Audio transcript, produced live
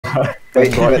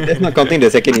Wait, but that's not counting the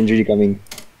second injury coming.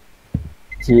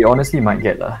 He honestly might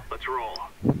get lah.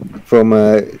 From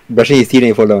brushing his teeth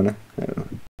and fall down. I don't know.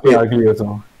 Yeah, ugly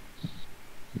also.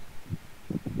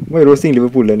 Why roasting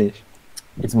Liverpool, Danish?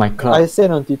 It's my I club.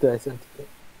 sent on Twitter.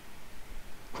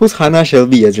 Who's Hannah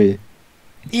Shelby, actually?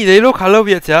 the yellow colour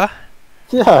weird, yeah.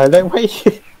 Yeah, like why?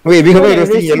 Wait, because why Why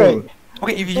roasting race yellow? like-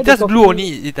 Okay, if it's just blue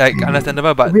only, it's like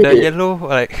understandable, but Wait. the yellow,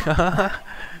 like...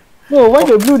 No, why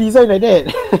the blue design like that?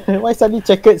 Why suddenly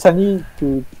checkered, suddenly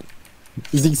to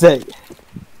zigzag?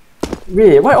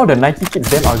 Wait, why all the Nike kids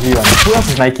damn ugly one? Who else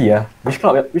is Nike ah?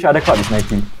 Which other club is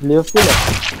Nike? Liverpool lah.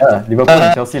 Yeah, Liverpool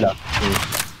and Chelsea lah.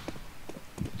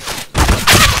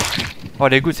 Oh,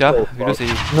 they're good, yeah. We don't say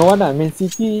it. No one lah. Man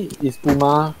City is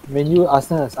Puma. Man U,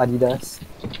 Arsenal is Adidas.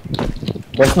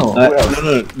 There's no. Who else?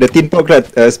 No, the Tin Pot Club,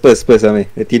 Spurs,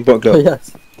 the Tin Pot Oh Club.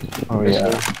 yes. Oh yeah.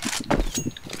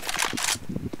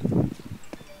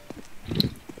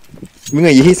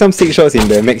 You hit some sick shots in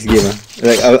the Max game.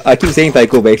 Like I keep saying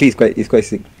Tycho, but actually it's quite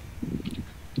sick.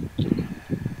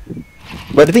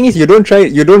 But the thing is, you don't try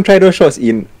those shots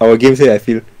in our games here. I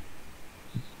feel.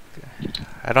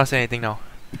 I don't say anything now.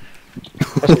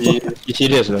 He's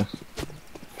serious lah.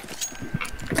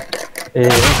 Hey,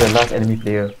 who's the last enemy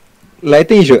player? Like I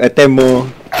think you should attempt more.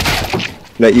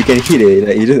 Like you can hit it.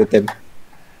 Like you just attempt.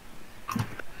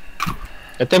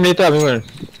 Attempt later, Abhiman.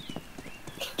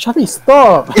 Shafi,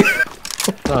 stop!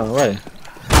 Why?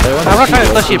 I'm not trying to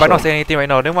stir shit by not saying anything right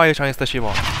now. Then why are you trying to stir shit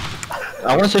more?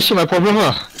 I want to shit my problem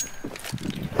lah.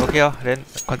 Okay, then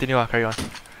continue, carry on.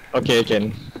 Okay,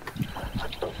 can.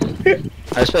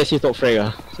 I expect I see top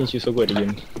frag since you're so good at the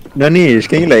game. Danish,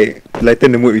 can you like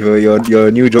lighten the mood with your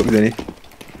new jokes, Danish?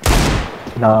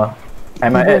 Nah. I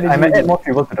might add more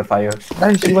fuel to the fire.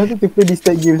 Man, she wanted to play this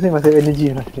tag game, so must have energy.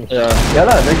 Yeah. Yeah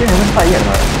lah, the game hasn't started yet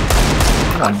lah.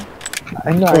 Come on.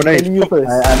 I know, Oh, I'm nice. telling you first.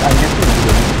 I'm getting into the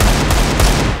game.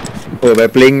 Oh, by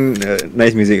playing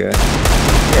nice music.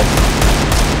 Yes.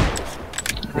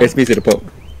 Recipe to the pop.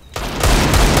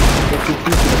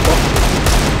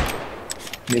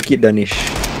 Make it Danish.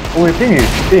 Oh, we're playing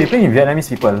with Vietnamese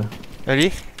people.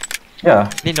 Really? Yeah.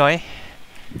 Need know,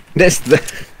 That's the.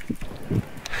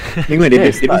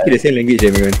 They speak the same language,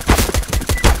 man.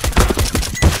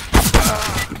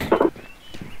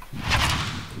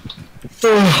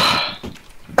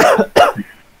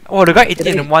 Oh, the guy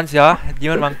 18 in once, yeah.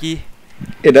 Demon Monkey.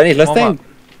 Hey, Danish, last time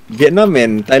Vietnam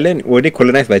and Thailand were they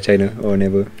colonized by China or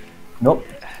never? Nope.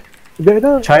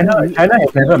 Vietnam, China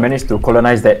has never managed to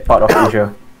colonize that part of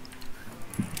Asia.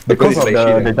 Because of it's like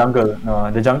shit, the jungle. No,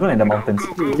 the jungle and the mountains.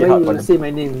 why It's hard for you them. say my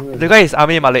name? The guy is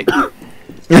Amir Malik.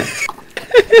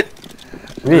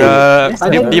 Wait, The I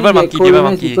don't Demon think Monkey, they Demon colonise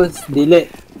Monkey. because they let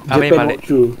Amir Japan Malik. walk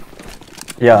through.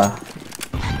 yeah.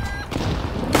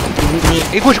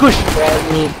 Hey, push.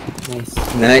 Nice.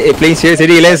 Nah, playing serious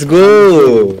already, let's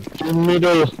go!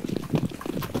 Middle.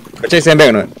 Got check sandbag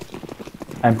or not?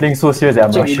 I'm playing so serious that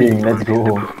I'm Check rushing. Let's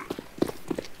go.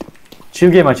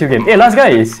 Chill game. Hey, last guy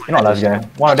is not last guy.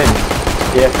 One of them is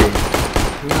AFK.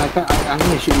 No, I'm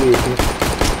gonna shoot you with it.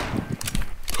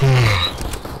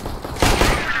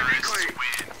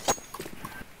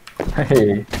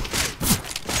 Hey.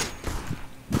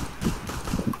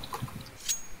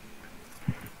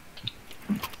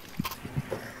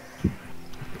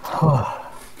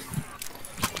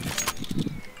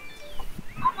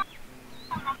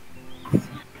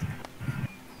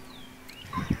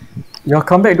 Your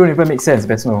comeback don't even make sense,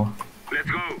 Besno. Let's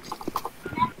go.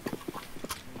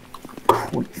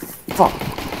 Holy fuck.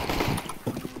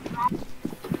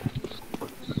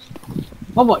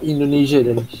 How about Indonesia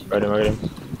then? Right.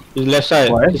 His left side.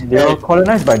 What? His They were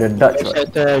colonized by the Dutch, left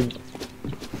right? side tag.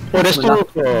 Oh, there's two.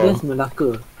 That's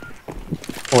Malacca.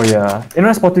 Oh yeah. You know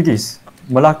that's Portuguese.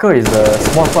 Malacca is a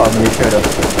small part of Malaysia that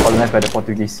was colonized by the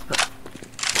Portuguese.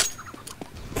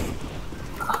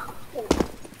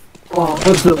 Oh,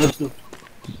 slow.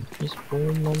 His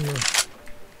mama.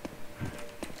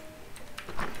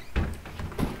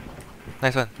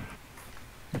 Nice one.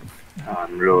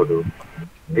 I'm low though.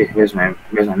 Hey, where's my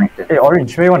neck then? Hey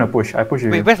Orange, where you wanna push? I push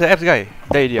you. Wait, where's the apps guy?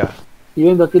 There it is. You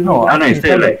went back in. No, No, it's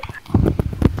still like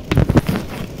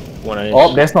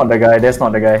Oh, that's not the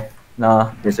guy.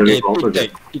 Nah. there's a revolver there.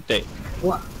 Hit tag.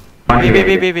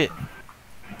 Wait.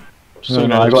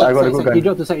 No, I got a good guy. He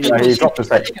dropped the side. Yeah, he dropped the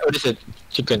side. Oh, this is a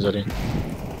chicken, sorry.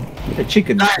 A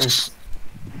chicken. Nice!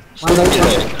 One guy,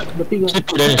 the pig one. Keep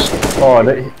it, Dennis. Oh,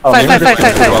 the Side. The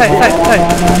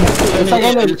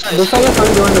side one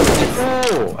the one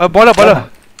though. Boiler.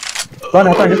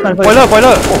 just run. Boiler. Oh,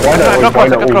 boiler.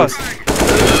 Second cross.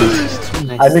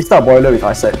 I mixed up boiler with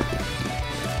Asset.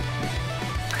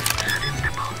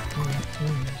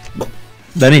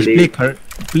 Danish, play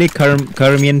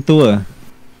Carmiento ah.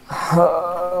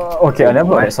 Okay, I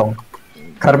never heard that song.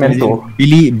 Carmento.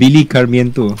 Billy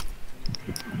Carmiento.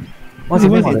 What's the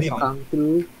name What's of his the name? song? Come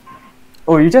through.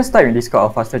 Oh, you just type in Discord,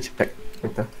 I'll faster check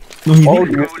later. No, his Oh,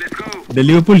 name, the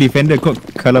Liverpool defender called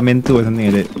Calamento or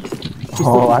something like that.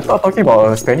 Oh, I thought talking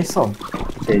about a Spanish song.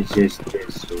 Yes.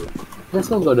 That's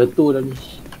not got the toe,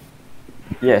 Danish.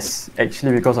 Yes,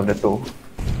 actually because of the toe.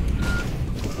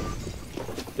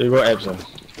 You go abs ah.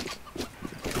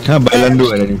 Bailando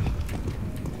ah Danish.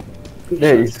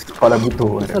 There is Kuala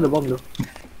Buto. That's not the bomb though.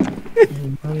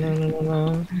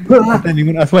 Kata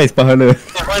ni ask why is pahala.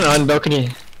 One on balcony.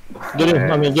 Get him,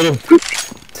 Mami, get him.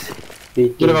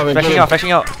 Get him, Mami, get Flashing him. out,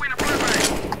 flashing out.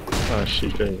 Oh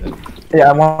shit, good.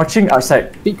 Yeah, I'm watching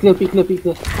outside. Pick clear.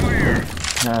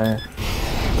 Uh,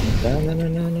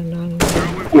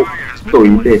 So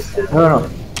intense. no.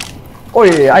 Oh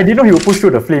yeah, I didn't know he would push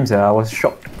through the flames. I was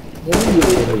shocked.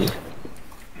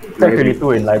 Tech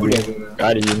 22 in library.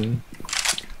 Got him.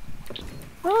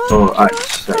 Oh,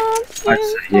 Arch,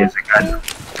 he has a gun.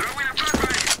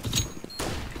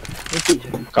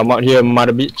 Come out here,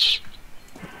 mother bitch.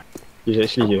 He's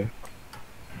actually here.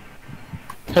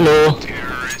 Hello.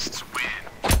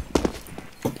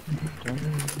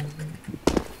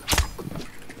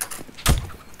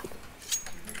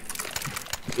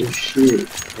 Oh shit,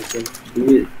 I can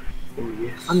do it. Oh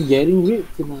yes. I'm getting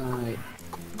ripped tonight.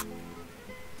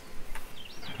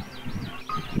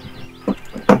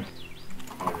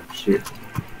 Oh shit.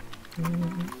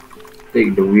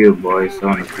 Take the wheel, boys. I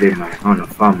wanna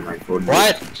farm my phone.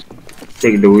 What?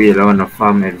 Take the wheel, I wanna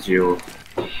farm FGO.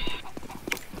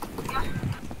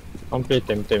 Don't play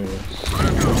Temtem.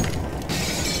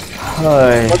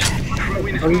 Hi.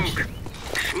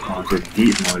 Oh, it's a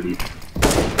deep molly.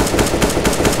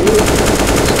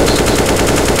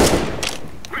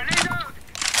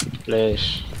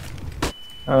 Flash.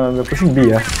 We're pushing B.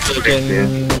 You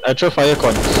can. I throw fire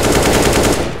cons.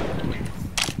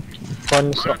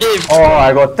 Cons. Oh,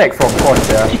 I got tech from Cons.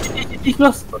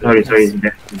 Yeah. Sorry, it's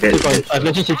dead. Cons. I'm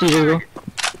flashing CT, just go.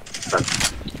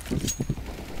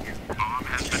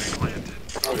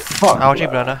 Fuck. I'm watching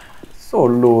banana. So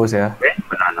low, yeah.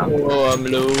 Banana. Oh, I'm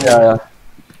low. Yeah.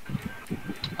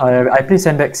 I play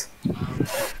Sandbags.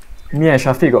 Me and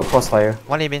Shafiq got crossfire.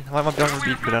 One A main, one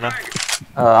beat banana.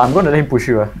 I'm gonna let him push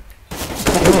you.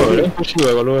 Oh, let me push you.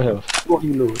 I got lower health. What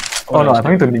you low? Oh no, I'm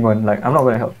talking to Ningwan. Like, I'm not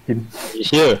gonna help him. He's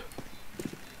here.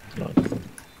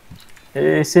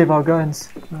 Hey, save our guns.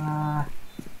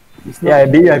 Yeah, I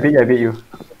beat you. I don't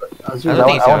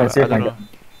think I wanna so. I save my don't know. gun.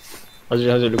 How's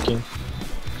it looking?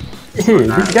 Hey,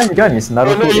 this gun is Oh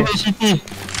Naruto. no, you CT.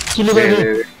 Kill him,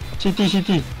 Wait. CT.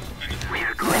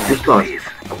 This close.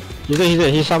 He's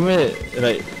there. He's somewhere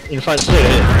like in front straight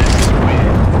ahead.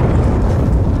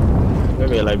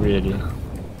 Maybe a library already.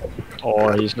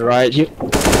 Oh, he's right here.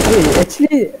 Hey,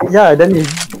 actually, yeah, then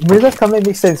Mirror's comment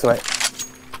makes sense, right?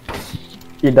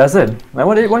 It doesn't. Like,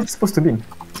 what is it supposed to mean?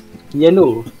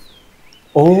 Yellow.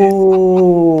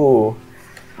 Oh.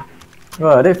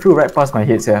 Wow, that flew right past my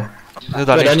head, yeah. No,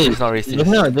 darling, Danny, it's not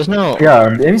racist. Just now. Yeah,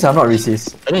 that means I'm not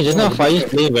racist. I think just now Faiz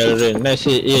playing Valorant. Then I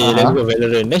said, hey, let's go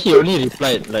Valorant. Then he only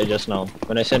replied like just now.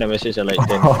 When I sent a message at like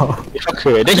 10. Fuck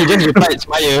her. Then he just replied,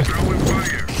 Smire.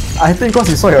 I think because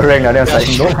he saw your rank, and I was like,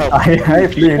 no, I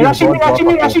play in Rushing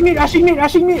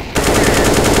me.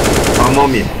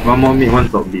 One more mid, one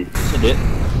top B. Is it?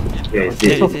 Yeah, it's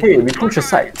It's dead. okay, we push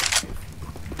aside.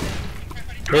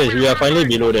 Yes, we are finally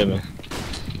below them.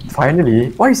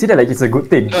 Finally, why you say that like it's a good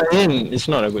thing? No, I mean, it's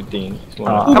not a good thing. It's more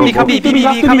Ah. like- Come B, come B,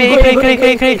 clear,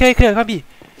 come B.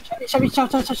 Shabby,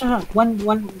 shout. One.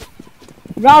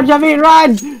 Run, Javid,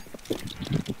 run!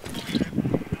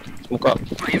 Smoke up.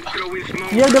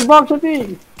 You have the bomb,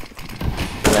 Shafiq!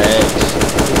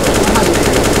 Relax.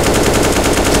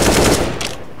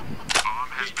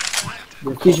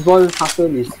 The fishball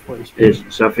hustle is for HP. Hey,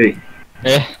 Shafiq,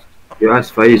 Eh? you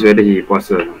ask Faiz whether he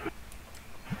puasa.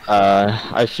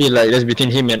 I feel like that's between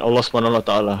him and Allah subhanahu wa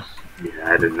ta'ala.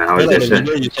 Yeah, I don't know how Feel like is the that.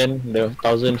 video you sent the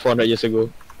 1400 years ago.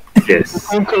 Yes.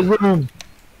 Conquer Rome.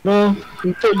 No,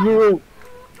 we take Europe.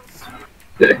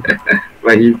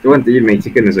 But he want to eat my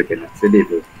chicken also cannot. Sedih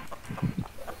tu.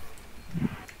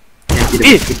 Can't eat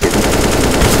Eh! the chicken.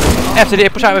 FCD,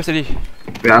 push out FCD.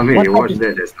 Wait, Amir, you watch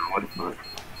that just now. What the fuck?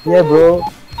 Yeah, bro.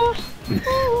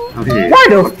 Amir, Why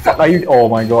the fuck are you? Oh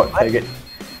my god, I get.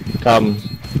 Come.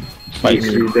 Fight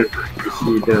you me.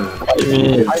 see the Fight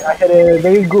me. I had a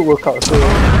very good workout, so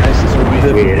I see some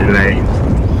reason. wait, like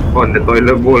on the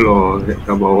toilet bowl or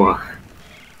kat bawah.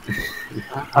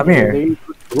 Amir, Very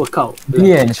good. Workout.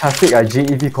 Me and Shafiq are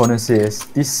JEV connoisseurs.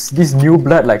 This new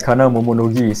blood like Kana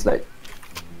Momonogi is like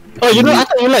Oh, you know, I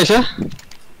thought you like, sir.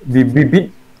 we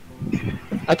beat.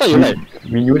 I thought you like.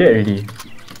 We knew that already.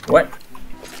 What?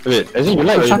 Wait, as in you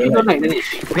like or you Shafiq don't don't like? like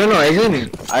Danish. No, as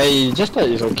in, I just thought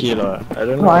it's okay lah. I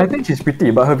don't know. No, I think she's pretty,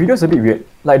 but her videos a bit weird.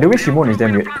 Like the way she moan is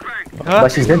damn weird. Huh?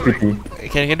 But she's damn pretty.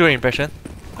 Can you do an impression?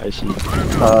 I see.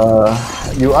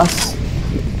 You ask.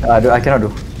 I cannot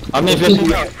do. I mean, flashing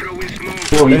now.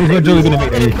 Oh, that is what Joe is gonna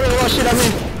make. Hey, oh shit, I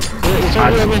mean. It's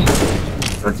already, I mean.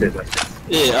 That's it.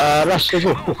 Hey, rush, let's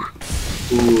go.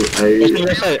 Ooh, Flashing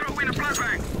left side.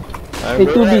 Hey,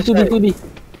 2B.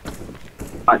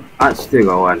 Art still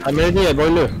got one. I'm already at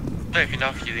boiler. Don't have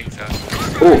enough healing, sir.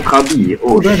 Oh, Kabi.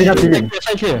 Oh, Don't have enough healing. Left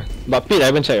side here. But pit, I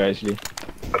haven't checked actually.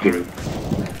 Okay.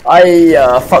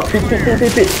 Fuck. Pit.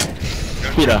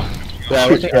 Pit ah? Yeah, I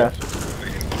will check. Yeah.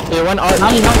 Hey, one out.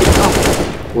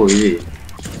 Oh, yeah.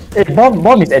 Hey,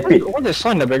 bomb is at pit. What's the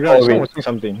sound in the background? Oh, Someone wait. watching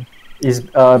something. Is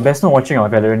Besno watching our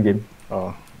Valorant game?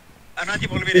 Oh.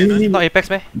 Not Apex,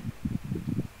 meh?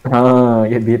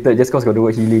 Get baited just cause got the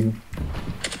word healing.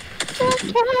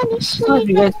 So have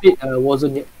you guys played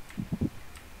Warzone yet?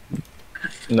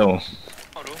 No.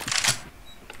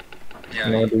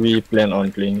 Nor do we plan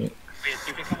on playing it.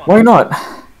 Why not?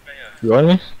 You want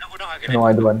me? No,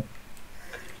 I don't want.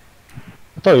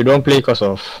 I thought you don't play cause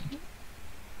of...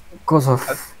 Cause of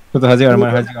Betul Haziq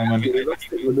Arman.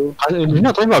 We're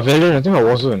not talking about Valorant, we're talking about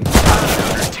Warzone.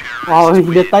 Wow,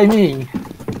 the timing.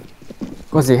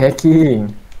 cause they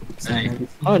hacking.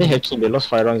 How are they hacking? They lost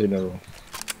 5 rounds in a row.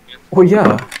 Oh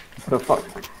yeah. What the fuck?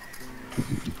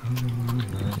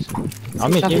 I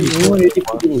mean, Shafiq, no one really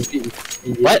put in his bid.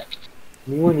 what?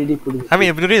 No one really put in his I mean,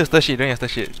 if you don't need to stir shit, don't need to stir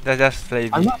shit. That's just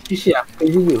lazy. I'm not too shit, I'm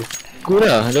praising you. Good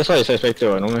lah, that's why it's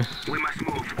expected, no man.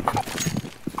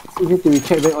 So you need to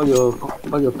recheck back all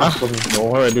your parts for me. No,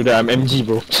 why would I do that? I'm MG,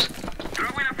 bro.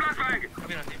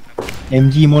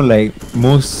 MG more like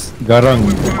most garang.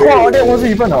 Wow, that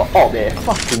wasn't even an op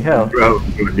Fucking hell. Bro,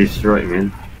 got destroyed,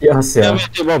 man. Yes, Yeah,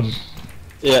 yeah. bomb.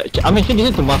 Yeah, I mean, can you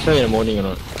listen to Mafia in the morning or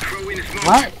not?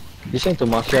 What? Listen to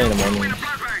Mafia in the morning.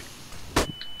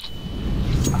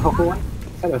 What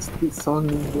kind of street song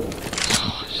is that?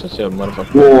 Such a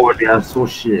motherfucker. Whoa, they are so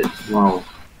shit. Wow.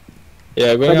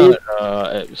 Yeah, going But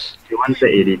out apps. They wanted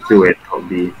 82 at top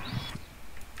B.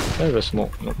 I have a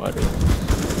smoke, no matter.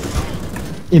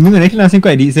 Mungan actually last time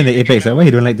quite decent at Apex. Why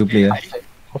he don't like to play?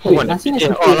 One at Nasib yeah,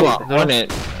 nasib oh, alamak, one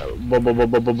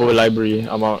at library.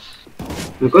 I'm out.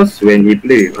 Because when he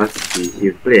play with us,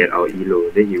 he play at our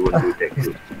elo, then he won't do that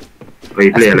good. Or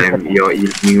he play at like your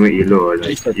Mingyu elo or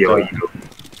like your elo.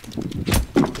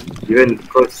 Even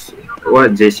because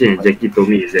what Jason and Jackie told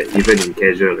me is that even in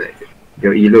casual, like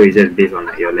your elo is just based on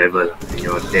like your level and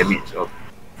your damage of.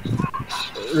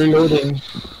 Reloading.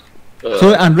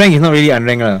 So unranked is not really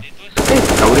unranked lah.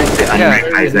 I wouldn't say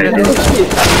unranked eyes like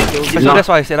But so that's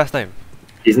what I said last time.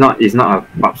 it's not a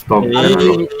pub stop kind of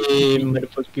lobby. Hey,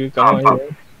 motherfucker, come on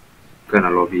here. Kind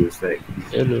of lobby. It's like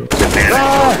Hello.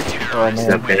 it's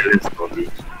a balanced lobby.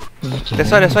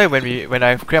 That's why when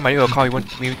I create my new account, we won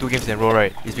 2 games in a row,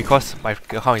 right? It's because my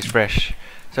account is fresh.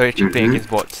 So I actually playing against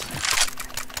bots.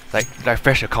 Like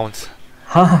fresh accounts.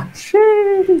 Haha.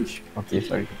 Sheesh. Okay,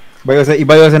 sorry. But it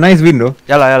was a nice win though.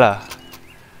 Yeah lah.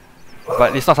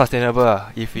 But it's not sustainable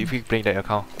if we playing that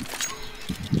account.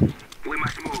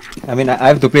 I mean, I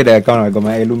have to play the account. I got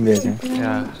my heirloom there.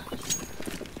 Yeah.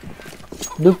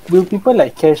 Do people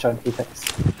like cash on Apex?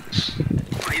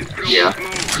 Yeah.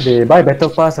 They buy battle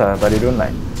pass but they don't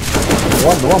like.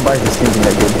 No one buys the skins in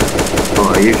that game.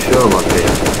 Oh, are you sure about that?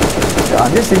 Yeah,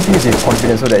 I'm just saying this with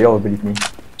confidence so that y'all will believe me.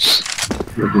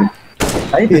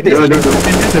 I need to take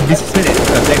That's a business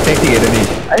black tactic at the day.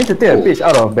 I need to take a page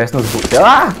out of Besno's book.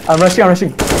 Ah! I'm rushing. I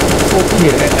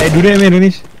do that, man,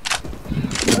 Danish.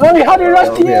 Hey, how do you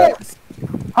rush here?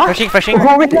 Flashing.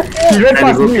 Oh wait, he ran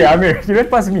past me, Amir. He ran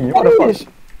past me. What the fuck?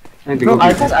 No,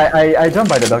 I jumped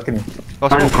by the balcony.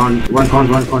 One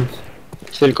cons.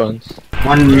 Still cons.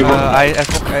 One new box. I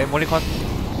smoke. I'm only con.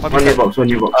 One new box.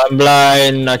 I'm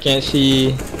blind, I can't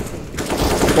see.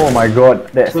 Oh my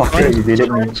god, that fucker evaded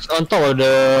me. On top of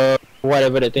the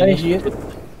whatever that thing is.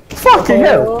 Fucking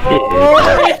hell!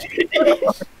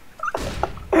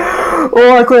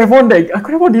 Oh, I could have won that. I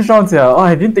could have won these rounds, yeah. Oh,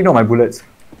 I didn't take out my bullets.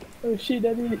 Oh shit,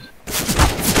 Danish.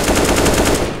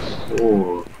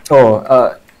 Oh.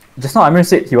 Just now Amir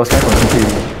said he was coming from CT.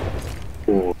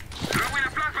 Oh.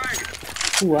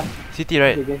 Who CT,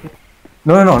 right?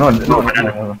 No.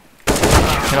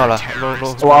 Cannot lah. Low.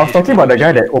 Oh, I was talking about the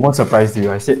guy that almost surprised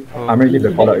you. I said Amir gave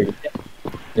the call out.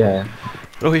 Yeah.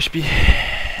 Low HP.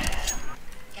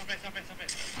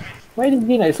 Why this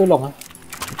game like so long?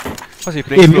 What's he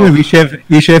Hey, playing? man, we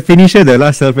should have finished the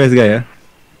last surface guy.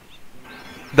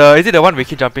 Is it the one we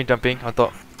keep jumping on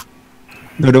top?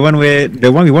 No, the one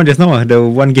we won just now. The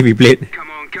one game we played.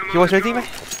 He was ready, man.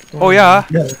 Oh yeah.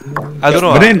 I don't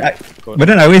know. But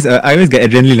then I always get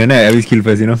adrenaline and I always kill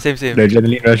first. You know. Same. The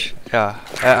adrenaline rush. Yeah.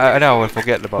 I know I will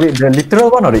forget about. Wait, the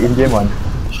literal one or the in-game one?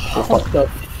 What the?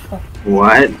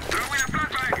 What?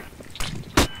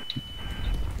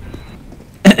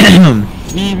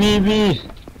 B.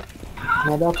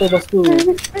 Ada apa lepas tu?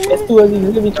 S2 lagi,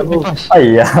 lebih Jump cukup. fast.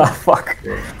 Yeah, fuck.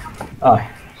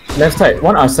 Left side,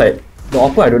 one outside. The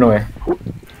upper I don't know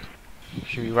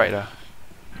Should be right lah.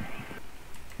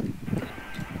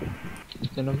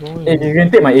 Hey, you can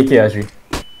take my AK actually.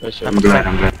 I'm glad.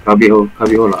 Kabiho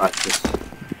lah us.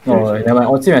 No, never mind.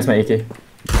 I'll same as my AK.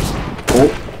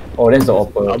 Oh, that's the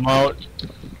upper. I'm out.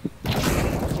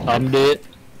 I'm dead.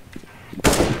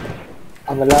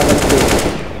 Amalah betul.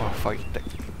 Oh fuck it.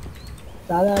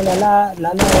 La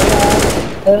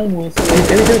musuh.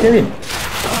 Kevin.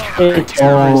 Eh,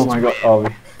 Oh my god. Oh,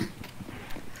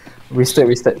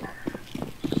 wasted.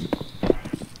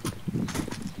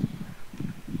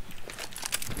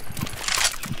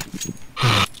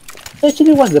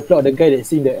 actually, what's the plot? The guy that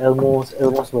seen the Elmo's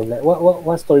world. Like,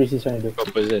 what story is he trying to do?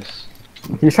 Got possessed.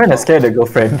 He's trying to scare the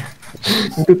girlfriend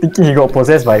into thinking he got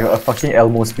possessed by a fucking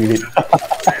Elmo spirit.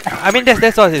 I mean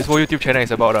that's what his whole YouTube channel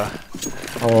is about lah.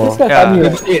 Oh, It's quite yeah. funny,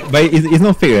 right? But it's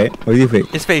not fake, right? Or is it fake?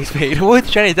 It's fake. The whole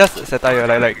channel is just satire.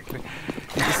 Like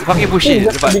it's fucking bullshit.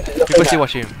 It's just But a bit people still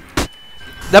watch him.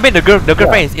 I mean the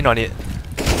girlfriend is in on it.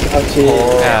 Okay.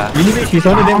 Yeah. Really? She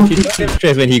sounded damn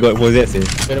stressed when he got possessed.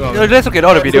 No, let's look at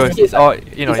all the videos. It's all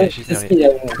in on it. She's in on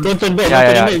it. Don't turn back.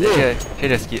 Yeah. Don't turn back. She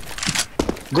just skit.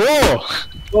 Go.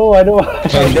 Oh, I know.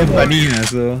 It's damn funny,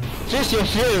 so. Face your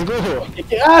fears. Go.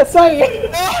 Sorry.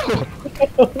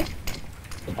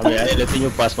 I mean, I ain't letting you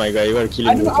pass, my guy. You gotta kill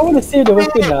I him. want to save the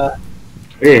weapon lah.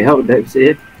 Hey, help, that's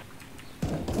it.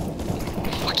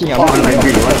 Fucking What?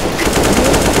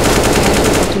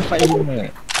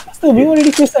 Still, we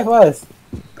already clear side for us.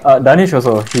 Danish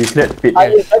also. He cleared pit.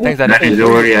 Thanks, Danish, Danish.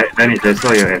 don't worry. Danish, I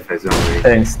saw your efforts, don't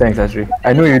worry. Thanks actually.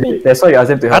 I know you did. That's why you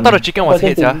asked him to I help thought me. the chicken was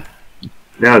hit, yeah.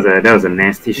 That was a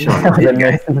nasty shot. The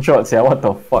nice shots, yeah. What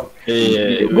the fuck?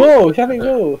 Hey, Go, Shafiq,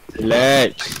 go.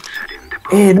 relax.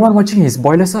 Hey, no one watching his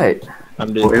boiler side.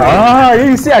 I'm dead. Ah,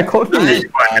 you see, I caught him.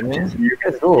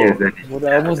 Let's go. Yes, Danish. Bro,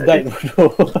 I almost died,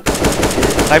 bro.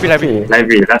 Library. Okay.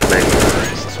 Library, that's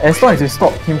like. As long as you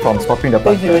stop him from stopping the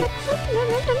Thank you. punch.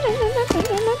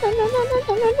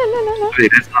 Wait,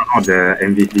 that's not how the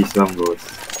MVP song goes.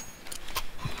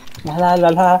 La.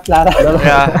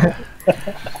 Yeah.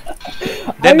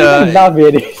 I really love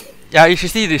it. Yeah, you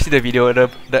should see the video.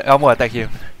 The Elmo attack him.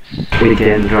 We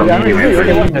can drop Yeah, me really,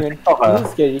 my friend. really,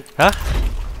 it's scary. Huh?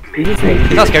 It's scary.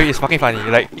 It's not scary. It's fucking funny.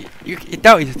 Like you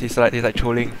tell it's like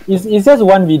trolling. It's just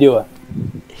one video.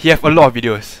 He have a lot of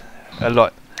videos. A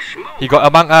lot. He got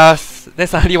Among Us. Then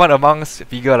suddenly one Among Us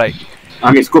figure like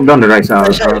I mean, scope down the right side.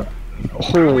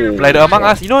 like the Among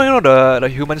Us. You know the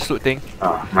human suit thing.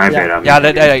 My bad. Yeah,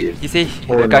 like he say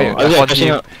the guy no. I was on catching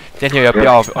him. up. Then he appear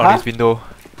out on his window.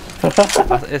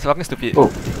 It's fucking stupid.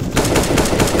 Oh.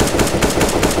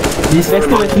 Let's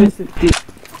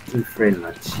Friend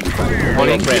lah,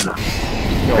 Morning. Friend.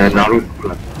 the Naruto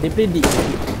lah. They play deep.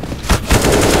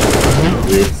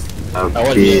 Yes. want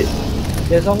Okay.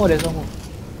 There's one more. The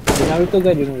Naruto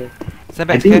guy, do you know that?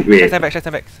 Sandbags. I think- wait.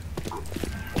 Sandbags.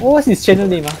 Oh, what's his channel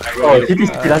name? Oh, CT,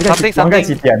 last guy, one guy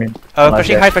Something. CT, I mean.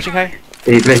 Flashing high.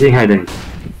 Hey, flashing high then.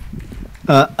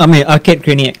 Arcade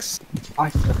Craniacs.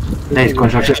 Nice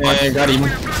construction. Got him.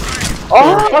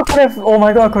 Oh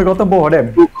my god, I could have gotten both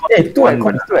of them. Hey, two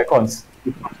One. at cons.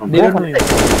 They don't know.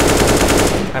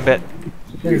 I'm bad.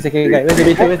 Where's the second guy?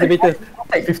 Where's the beta?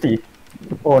 Take 50.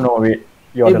 Oh no, wait.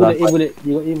 You're A the last one. bullet.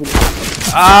 You got A bullet.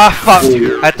 Ah fuck!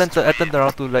 I turned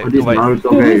around to like Oh, too this wide. Naruto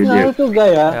Dude, guy this is here. Naruto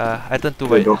guy, Yeah, I turned too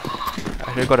wide. Dog.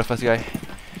 I really got the first guy.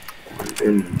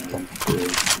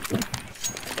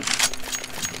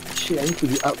 Shit, I need to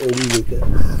be up early later.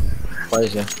 Why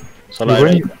is ya? You Salah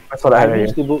going? right? That's what I I had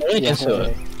managed to book. Why Yeah,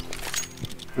 cancel?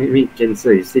 Maybe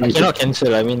cancel. You still I need cannot to,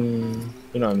 cancel. I mean,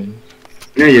 you know what I mean.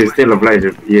 you still obliged.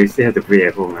 You still have to play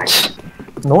at home, right?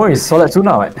 No, it's Solid 2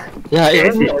 now, right? Yeah, Yeah,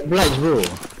 it's see. obliged, bro.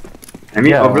 I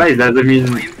mean, Yeah. obliged doesn't mean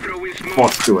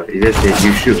forced to. It just says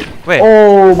you should. Wait,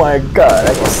 Oh my god,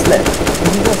 I got slapped.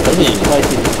 Hey,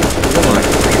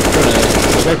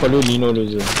 the guy called you Nino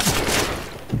loser.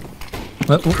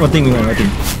 What thing?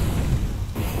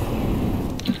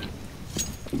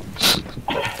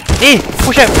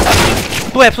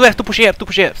 push up. Two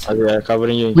push ups. Are they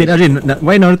covering you? Wait, Arjun,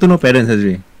 why Naruto no parents,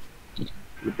 Arjun?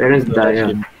 The parents die.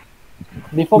 Yeah.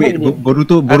 They forgot Wait, the name.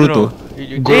 Boruto. I don't know.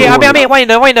 Hey, Ami, one in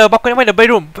the balcony, one in the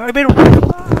bedroom. Bedroom.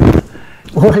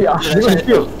 Oh yeah, they were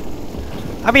killed.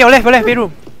 Ami, your left,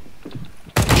 bedroom.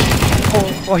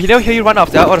 Oh, he never hear you run up.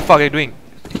 What the fuck are you doing?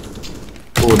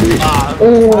 Oh, dude.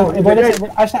 Oh, But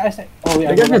outside. Oh yeah.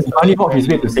 I guess just bunny hop his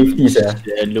way to safety, sir.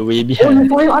 Yeah, the way Oh, behind. you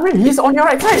saw him? I mean, he's on your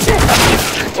right side.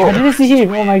 I didn't see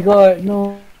him. Oh my god,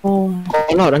 no. Call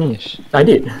out, Anish. I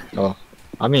did.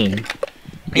 I mean,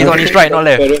 He's on his right, not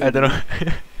left. I don't know.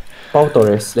 Pau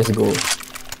Torres, let's go.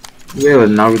 Where was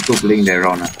Naruto playing that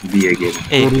round? B again.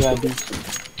 Hey,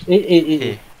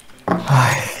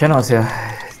 Cannot, sir.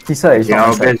 Tisa is Yeah, our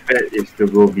not my side. best bet is to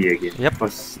go B again. Yep.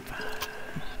 Because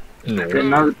no.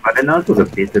 but then Naruto's a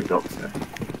beta dog, sir.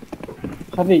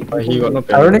 Hafiq. But he got no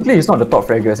parents. Ironically, he's not the top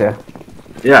fragger, sir.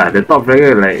 Yeah, the top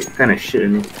fragger like kind of shit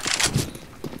on me.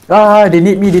 Ah, they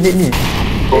need me.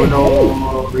 Oh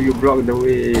no, you blocked the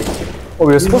way. Oh,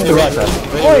 we were supposed to rush, sir.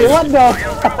 Oi, what the?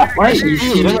 Why Hey, is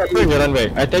he? don't run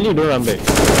back. I tell you, don't run back.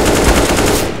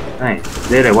 Nice.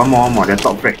 There, one more. They're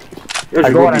top frag.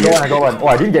 I got one. Oh,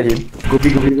 I didn't get him. Go B.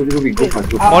 Go fast.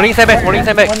 Go fast. Morning, stand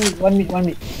back. One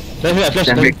mid. Flash back, flash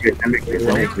Stand back. back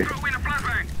clear.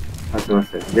 What's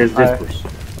that? Just push.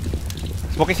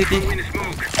 Smoking city.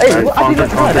 Hey, what? I didn't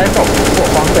try that.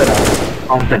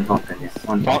 Fountain. Fountain, yeah.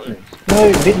 Fountain.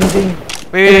 No, bit missing.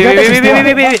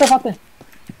 Wait. Fountain.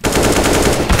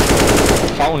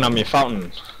 Fountain, I mean,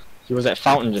 Fountain. He was at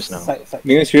Fountain just now. Side.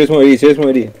 Maybe serious mode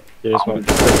already. Yeah, this one.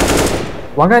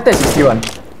 One guy take 61. I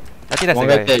think that's One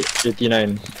the guy guy. take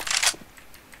 89.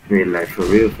 Wait, like for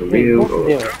real?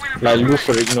 Or... Like, look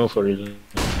for it, no for real.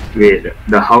 Wait,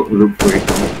 the Hulk look for it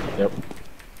now. Yep.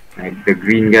 Like the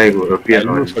green guy who appeared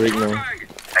Like, on... look for it, no.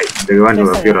 Like the one who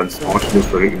appeared on Smosh look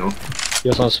for it, He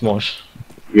was on Smosh.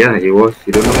 Yeah, he was.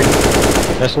 You don't know him?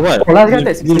 That's what? Oh, last guy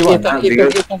take 61.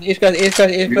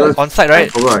 Because On site, I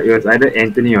right? forgot, it was either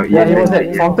Anthony or Yeah, Ian. he was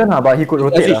at Fountain, but he could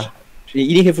rotate.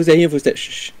 He didn't hear footsteps.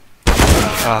 Shh.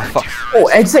 Ah, fuck. Oh,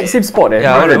 exact same spot, eh?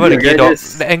 Yeah, what the guy gay dog.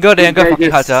 just- The angle This guy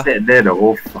fucking hard, just sir. sat there the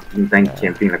whole fucking time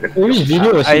camping like a... Which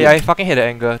video was he? I fucking hate the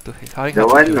angle too. It's hard. The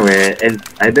one where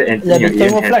either Anthony Yeah, or the Ian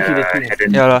camouflage is the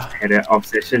thing. Yeah lah. had an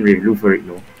obsession with blue for it,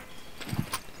 no?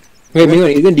 Wait,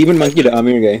 Mingon, isn't Demon Monkey the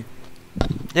Amir guy?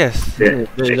 Yes. Yeah,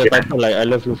 There's a title like, I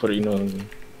love you for it, no.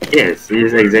 yes, he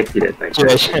is exactly that type. So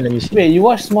actually, let me see. Wait, you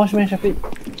watch Smosh Man, Shafiq?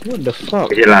 What the fuck?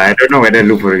 Okay lah, I don't know whether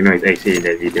Lu Ferrigno is actually in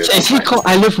that video. It's actually called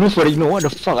I love you for it, no. What the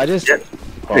fuck? I just... Yeah.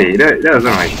 Wait, that was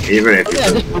not my favorite I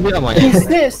episode. just put it on my His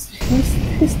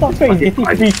top frag is getting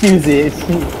 3 kills, eh.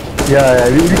 Yeah,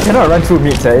 we cannot run through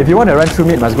mid, sir. If you want to run through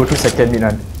mid, must go through second mid,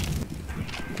 man.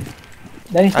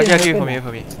 Then I give for me.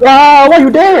 Ah, why you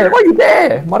there? Fine,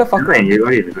 Motherfucker. you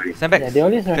got it. Stand back. Yeah, they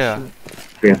always rush. Yeah.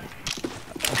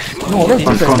 No, that's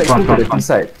Come, disrespectful to the come. B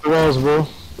side. Walls, bro.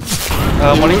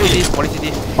 Morning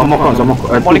city. One more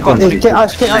con. Molly con. Hey, get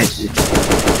out. Nice.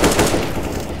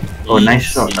 Oh, nice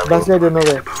shot. Last guy don't know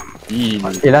where.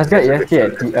 Okay, last guy AFK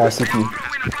at CT.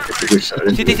 That's a good shot.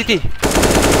 City.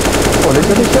 Oh, let's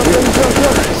go shot.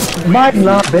 Mine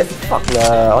lah, bad fuck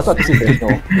lah. I thought this is no.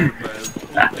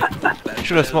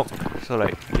 Shoot a smoke. So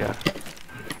like, yeah.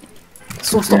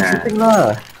 So stop Yeah. shooting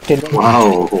lah.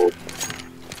 Wow.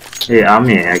 Hey,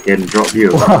 Amir, I can drop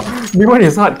you. Mingon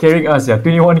is hard carrying us, yeah.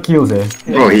 21 kills, eh.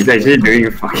 Bro, he's actually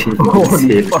doing fucking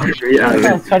Holy insane. fuck. Yeah, I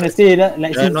was trying to say that,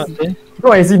 like, Yeah, not there.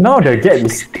 Bro, as in now the gap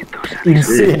is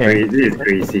insane, eh. This is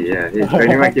crazy, yeah. His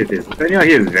 21 kills is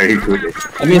very good.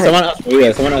 I mean, someone asked for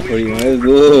you. Let's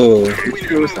go. It's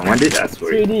true, someone did ask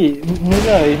for it. already.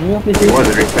 Mula play It was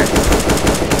a request.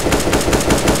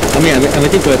 I'm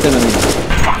waiting for a turn.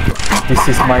 This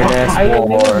is my last I will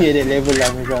never war. be at that level lah,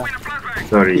 Mula.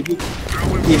 Sorry.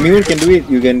 If Mingon can do it,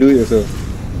 you can do it also.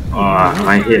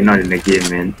 My head not in the game,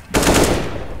 man.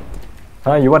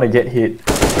 Huh, you wanna get hit?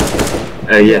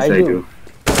 Yes, I I do.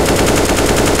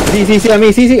 do. See,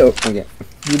 Amir, see. Oh, okay.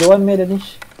 You don't want me,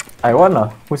 Danish? I won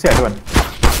lah. Who said I don't?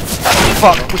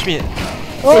 Fuck, push me.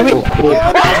 Oh, wait.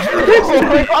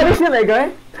 I didn't that guy.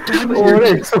 Oh,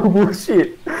 that's so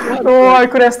bullshit. Oh, I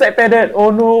could have step padded. Oh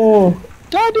no.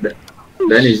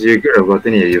 Then is you could have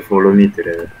gotten it if you follow me to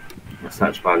the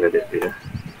massage parlor that day.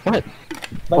 But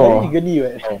Oh. Danish geli,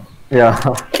 what? Yeah.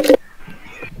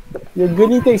 Your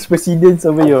geli takes precedence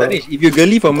over your... If you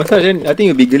girly for massage, then I think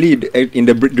you'll be girly in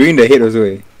the during the head also.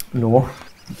 Eh. No.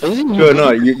 Sure or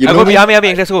not? You I know go be Ami,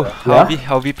 let's go. Yeah?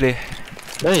 How we play.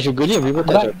 Then you should go and people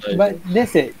touch But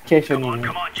that's at cash only.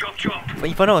 But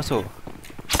Inferno also.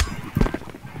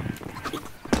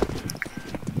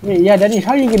 Wait, yeah, Danish,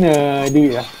 how you gonna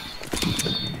do it?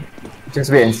 Just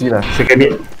wait and see lah. Second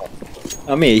hit.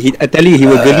 Amir, I tell you, he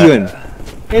will girly one.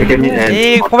 Second mid and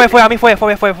Hey, fall back, Ami, fall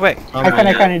back. I can't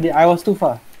already. I was too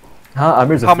far. Huh?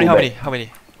 Amir's a How many? fullback.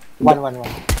 One.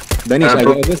 Danish, I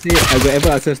got ever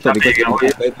ask her stop because B Cause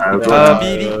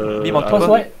multiple.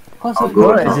 what?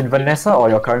 Girl is in Vanessa or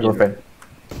your current girlfriend?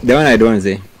 that one I don't want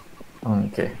to say.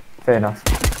 Okay, fair enough.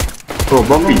 oh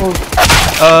Bobby.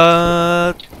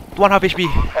 1/2 HP.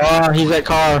 Ah, he's at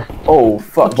car. Oh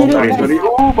fuck. Okay, Sorry, nice. sorry.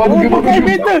 Oh Oh, Bobby,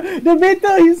 the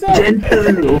beta himself.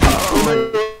 gentle.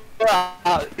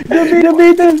 The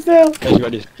beta himself. Yes, you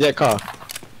got this. He's at car.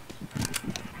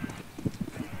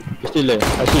 He's still there.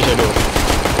 I see shadow.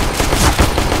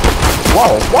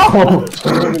 Wow.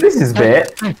 This is bad.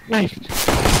 Nice.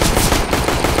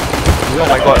 Oh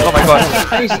my god.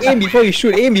 Danish, aim before you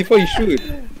shoot.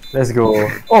 Let's go.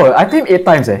 Oh, I think 8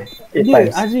 times 8 Dude,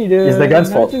 times. Azri, It's the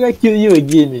gun's fault. Naruto guy kill you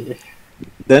again.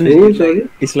 Then Oh, sorry.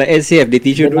 it's like SCF, they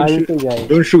teach The you Naruto guy.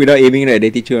 don't shoot without aiming, right? They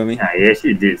teach you, I mean. Yeah, he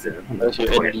actually did, sir. Unless you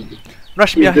end.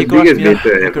 Rush me, He's he the could rush biggest me, beta he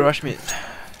ever. could rush me.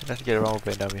 Let's get around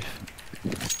with with.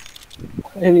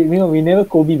 Hey, we never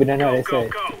Kobe banana, that's why.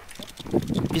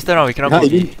 Pistol round, we cannot Huh, go.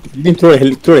 you didn't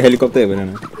throw a helicopter,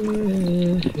 banana.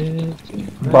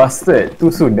 Bastard.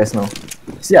 Too soon, that's now.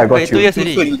 See, I got Wait, 2 you. years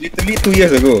already. Literally 2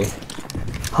 years ago.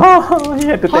 He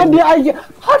had to How take did I get?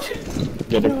 How did...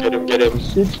 Get him.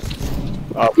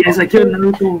 Yes, I killed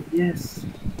Naruto. Yes.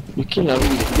 You kill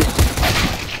Naruto.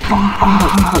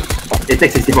 Hey,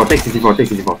 take 64. Oh,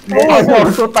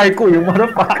 so Taiko, you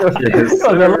motherfucker. Yes. You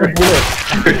got a lot of bullets.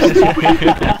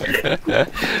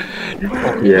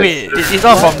 Yes. Wait, it's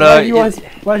all from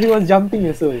While he was jumping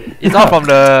also. it's all from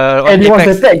the And he was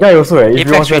Apex, the tech guy also, eh? If he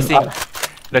Apex was tracing. a,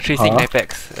 The tracing Huh?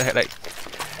 Apex. Like,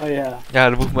 Oh yeah. yeah,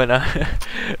 the movement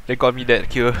they got me that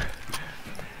kill.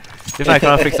 This one I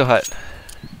cannot fix so hard.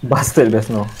 bastard, that's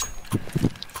now.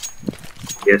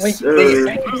 Yes, sir.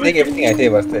 Saying everything I say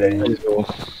about Danish. Let's go.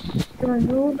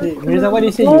 Hey, Mirza, what do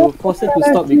you say? You forced her to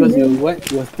stop because you what?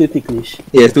 You were still ticklish.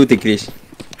 Yes, too ticklish.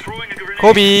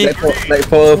 Kobe! Like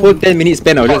for a full 10 minutes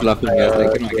span, I was just laughing. I was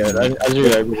like,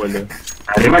 Azri, I go bowler.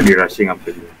 They might be rushing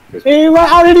after you. Hey, what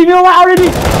already? No, what already?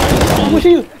 I'm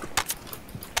pushing you.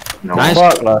 No. Nice.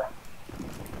 Fuck lah.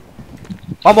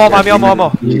 One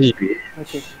more. Easy.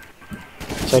 Okay.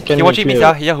 Second. He watching me,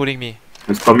 clear. he holding me.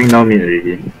 It's coming down mid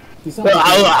already. He's not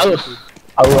Our.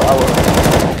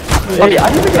 Hey, I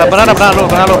didn't get Banana low.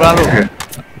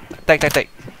 Tag. Okay.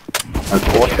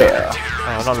 Oh,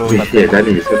 not low. Wait, yeah,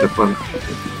 Danish, what the fuck?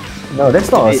 No,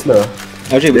 that's not a slur.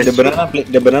 actually,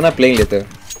 the banana playing later.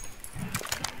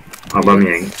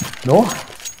 Aubameyang. No?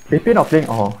 Pepe not playing.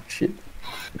 Oh, shit.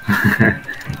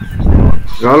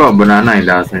 Got a lot of banana in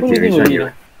the Arsenal Who do team. you Which think one will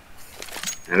you?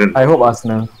 I don't know. I hope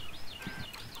Arsenal.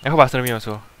 I hope Arsenal me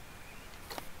also.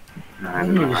 I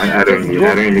don't know. I don't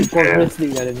really care. Conference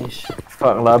League, Danish.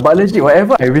 Fuck lah. But legit,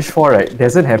 whatever I wish for, right,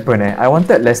 doesn't happen, eh. I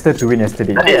wanted Leicester to win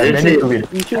yesterday. Yeah, I managed to win.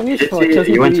 You should wish Let's for say Chelsea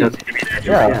you to want win. Chelsea to win.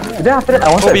 Yeah. Then after that, I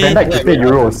wanted Kobe. Van Dijk to play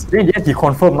Euros. Then in the end, he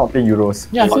confirmed not playing Euros.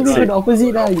 Yeah, so we Fuck's do the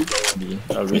opposite lah. This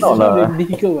I'll is win. No lah. not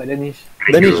difficult, but Danish.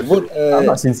 Danish, vote. I'm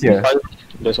not sincere.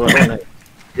 That's what I like.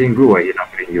 Think good why you're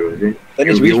not playing Euros, eh?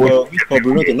 Danish, You wish won't- for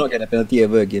Bruno to not get a penalty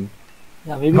ever again.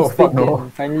 Yeah, maybe No, Spain fuck no. can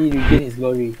finally regain its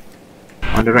glory.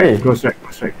 On the right, Hey. close right.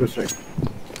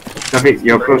 Shafiq,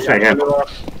 you're close right, yeah.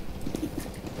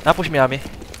 Now push me, Ami.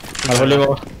 I'm holding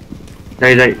on.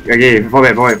 Jai, okay,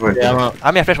 forward. Yeah, I'm out.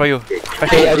 Ami, I flash for you. Flash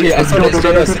Hey, for you. actually, I saw that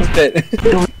straight up since that.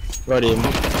 Got him.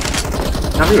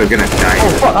 Shafiq was gonna die. Oh,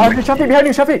 fuck. Shafiq behind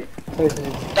you, Shafiq.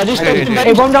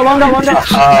 Hey, bomb down.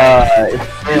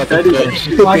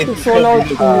 I took so long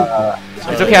to...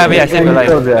 It's okay, Ami, I saved your life.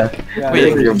 Yeah,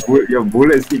 Wait. Your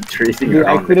bullets keep tracing dude, I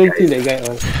around. couldn't kill that guy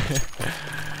all.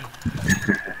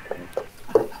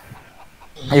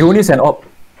 Hey, who needs an op?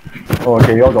 Oh,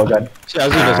 okay, you all got gun. See,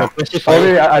 Azri, there's a passive Oh,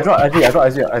 wait, fire. I dropped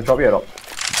it a lot.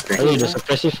 Azri, there's a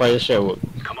passive fire share work.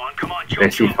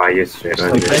 Passive fire straight. The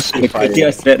The passive fire.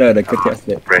 Kurtia threat, the Kurtia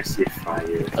threat. Passive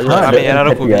fire. Ami,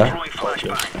 another Kobe. Yeah.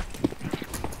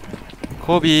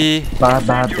 Kobe.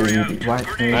 Baba baby, what?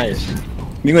 Nice.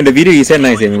 Mingo, the video you sent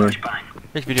nice, Mingo.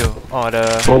 Which video? Oh,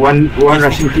 the... Oh, one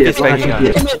rushing kid. It's lagging,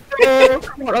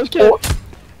 Come on, I'm scared.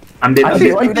 I'm dead.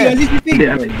 I'm dead.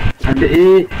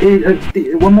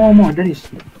 One more. Danish.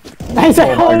 Nice,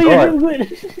 Oh my you're God. doing good.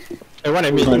 Hey, what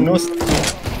I mean? No,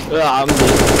 I'm dead.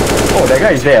 Oh, that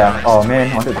guy is there. Oh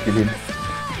man, I wanted to kill him.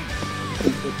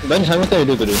 Then how much time you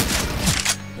do today?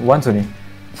 Once only.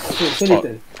 So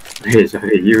little. Hey,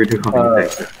 sorry, you do how many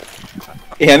times?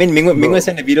 hey, I mean, Mingo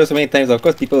sent the video so many times, of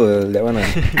course people will that one.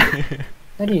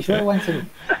 Danish, what once only?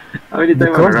 How many times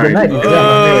Because the night exam,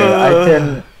 I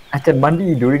can I can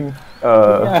mandi during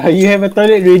Yeah, you have a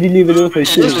toilet readily available for This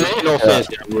sure. is really not fair,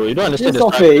 bro. You don't understand That's the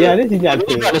not fair. Yeah, struggle. this is You unfair.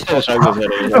 don't understand the struggle.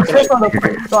 No, that's not the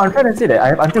point. No, I'm trying to say that I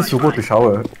have until Subo to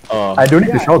shower. Oh. I don't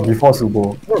need to shower before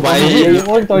Subo. But You have your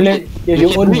own toilet, you have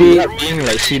your own bed, being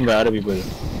like seen by other people.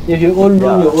 you have your own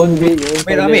room, your own bed, your own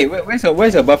Wait, toilet. Ame,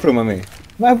 where's your bathroom, Ame?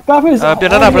 My bathroom is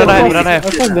banana, all banana, across- banana have.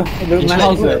 across my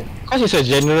house, right? Cause it's a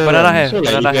general. Banana one. have, So like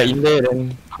banana if you're have. in there,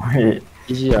 then Wait,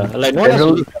 easy Like no one else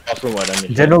will use the bathroom. What I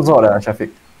mean. General Zod, Shafiq.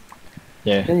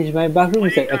 Yeah. Then my bathroom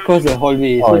is like across the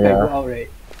hallway, so Oh, if I yeah. go out, right?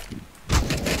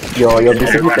 You're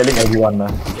basically telling everyone lah.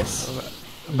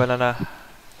 Banana.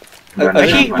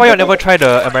 Actually, why you never try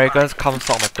the Americans cum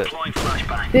sock method?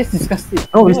 That's disgusting.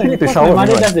 No, we still need to because shower, My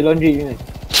mother Miman. does the laundry, you know.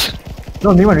 No,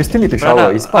 Niman, we still need to shower.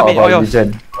 Banana, It's part I mean, of our all yours.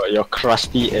 religion. Your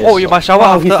crusty ass. Oh, you must shower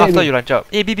Wow, he said after me. you lunch up.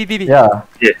 Hey, B. Yeah.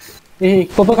 Yes. Hey,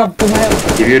 Kopo come to my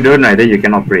house. If you don't, then you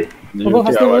cannot pray. You Go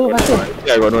think faster, I go got faster. no name?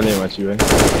 I got no name, actually. Man.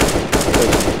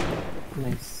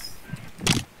 Nice.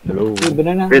 Hello. Hey,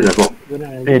 banana. Where's the box?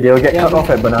 Banana. Hey, they'll get Yeah, cut off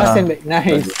at Pass banana. them back.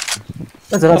 Nice.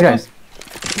 That's the last guys.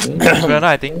 Banana,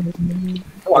 I think.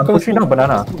 Oh, I'm pushing down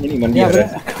banana. Ini mandi Yeah, lah.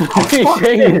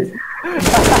 banana.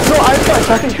 No, I thought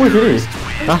Shafiq push it.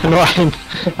 Huh? No,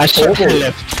 I shot to the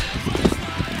left.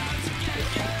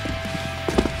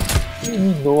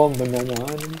 No one banana.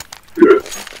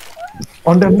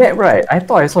 On the map, right? I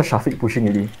thought I saw Shafiq pushing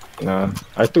it. Nah,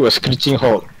 I took a screeching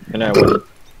halt and then I went.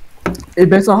 It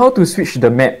depends on how to switch the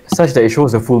map such that it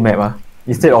shows the full map,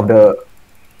 instead of the.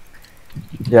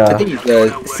 Yeah. I think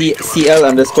it's CL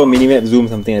underscore minimap zoom,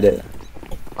 something like that.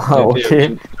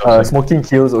 Okay. Smoking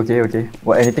kills. Okay.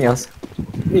 What? Anything else?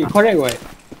 Wait, correct what?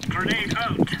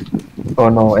 Oh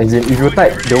no, as in if you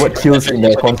type the word kills in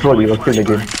the control, it will kill the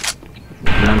game.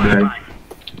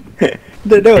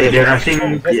 They're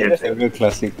rushing. That's a real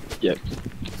classic.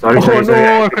 Sorry, Oh sorry, no,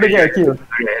 sorry. I couldn't get a kill.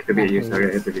 Sorry, I had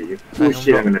to beat you. Oh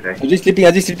shit, I'm gonna die. I'm just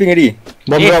sleeping already.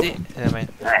 Bomb Hey, drop. never mind.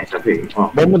 Nice, Shafiq.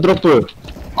 Oh, Bomb dropper.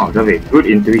 Shafiq, good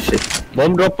intuition.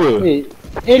 Bomb dropper. Wait.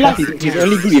 Hey, last. He's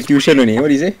only good with tuition only. What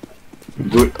do you say?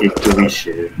 Good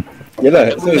intuition. Yeah lah.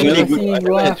 So it's only Never good. see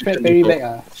you are Fred Perry back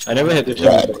ah. I never had tuition.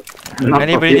 Not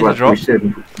Anybody talking needs a about drop? tuition.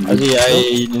 Actually, I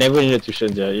never needed tuition.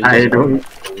 Yeah. I don't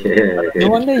care. No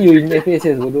wonder you in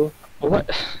FASS, bodoh. What?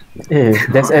 Hey,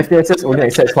 there's FPSs only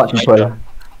accept smart people.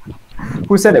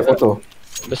 Who sent that photo?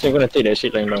 Just you're gonna take that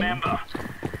shit lying down.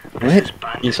 What?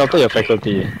 Insulted your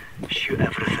faculty.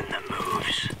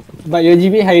 But your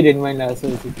GPA higher than mine lah, so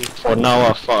it's okay. For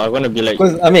now, fuck, I'm gonna be like,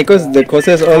 Cause the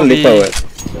courses all Probably- lepak what.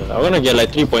 I'm gonna get like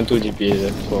 3.2 GPA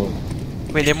then. So,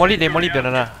 Wait, they molly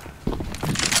banana.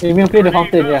 Hey, we play the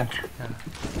fountain, yeah.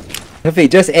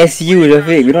 Shafiq, just SU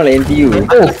Shafiq, we're not like NTU.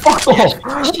 Oh, fuck off!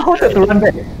 I wanted to run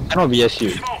back. cannot be SU.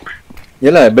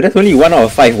 Yeah lah, but that's only 1 out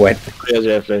of 5 what. Yes,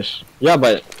 flash. Yeah,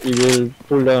 but it will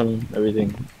pull down everything.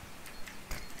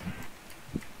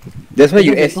 That's why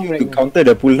you That's SU not right to now. counter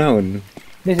the pull down.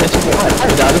 That's just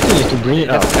The other thing is to bring it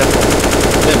up. Yeah,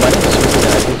 but then it's something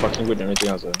that I do fucking good than anything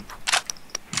else.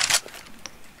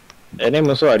 And then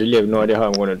also I really have no idea how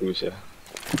I'm gonna do this.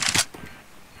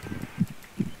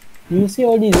 you say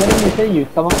all this, why don't you say you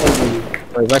come up all the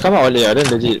But if I come out early, then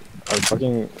legit, I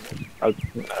don't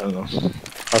know.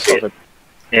 I'll stop it.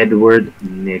 Edward Hey,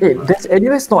 Nigma. does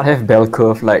NUS not have bell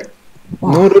curve? Like,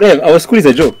 No, don't have. Our school is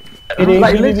a joke.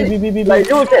 like legit, like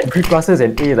you get B pluses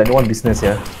and A like no one business,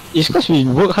 yeah. It's because we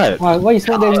work hard. Why is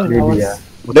not there? I Maybe, was yeah.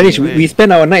 Danish, we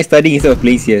spend our night studying instead of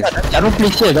playing CS. I don't play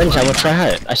CS, Danish, I will try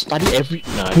hard. I study every...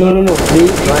 Nah, No. No, actually,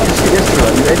 that's true.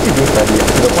 You actually do study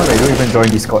to the point where you don't even join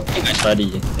Discord. I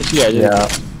study. Actually, I just...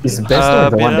 Yeah, it's best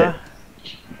when the one banana.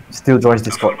 that still joins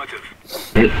Discord.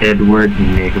 Edward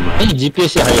Nigma. Hey, GPA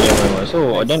say higher than mine,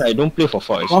 so then I don't play for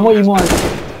 4. one more emo.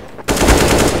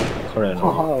 Correct. No?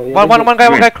 Oh, yeah,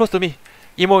 One guy close to me.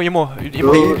 Emo. You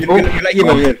like him,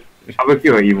 Amir?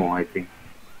 Barbecue or emo, I think.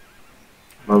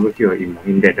 Barbecue or emo,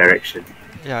 in that direction.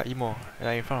 Yeah, emo.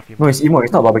 Like in front of him. No, it's emo.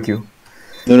 It's not barbecue.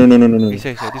 No. He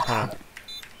says this one.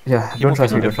 Yeah, Emo don't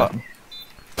trust me. the Don't trust fuck. me.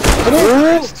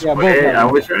 Yeah, both. Hey, I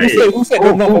Right. was right. Who said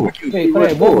don't know barbecue? Wait,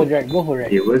 correct. Both were right. Both were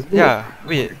right. It was Yeah,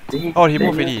 wait. Oh, he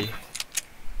moved already.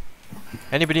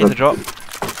 Anybody needs a drop?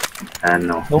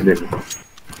 No. Nope. Didn't.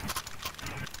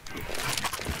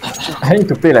 I need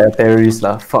to play like a terrorist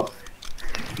lah. Fuck.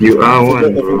 You are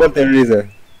one, bro. Football terrorist.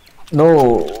 No.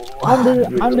 I'm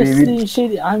the we, same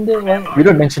shit. I'm the one. we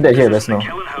don't mention that here, let's know.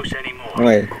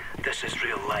 Why?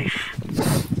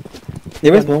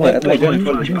 Yeah, where's Mohammed? I thought I joined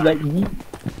the call. Like me.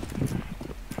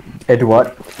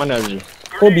 Edward. Mana lagi?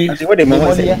 Kobe. I think what did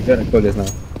Mohammed say? Yeah. He joined the call just now.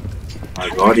 I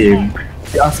got him.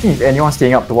 They're asking if anyone's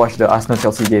staying up to watch the Arsenal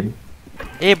Chelsea game.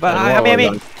 Eh, but I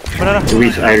mean, banana. To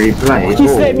which I replied, He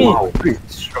slapped me. wow,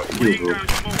 rich. shot you, bro.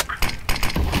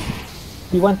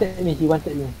 He wanted me.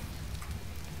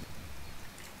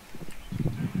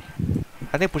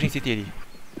 I think pushing city already.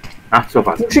 Ah, so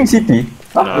fast. Pushing city.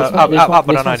 Up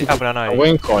banana I'm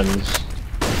already. going cons.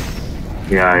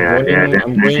 Yeah, I'm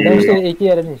going- Downstairs AK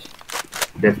ada ni.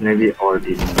 definitely all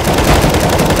in.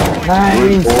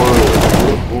 Nice.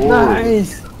 Oh.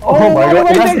 Nice. Oh my god.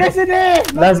 Why guys in there?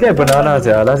 Let's get banana,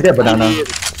 yeah. Let's get banana.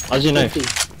 Azir knife.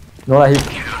 No lah, he.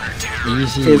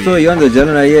 Easy. Okay, so you want the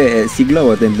Jalan Raya at Sigla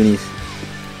or Tampines?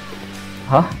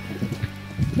 Huh?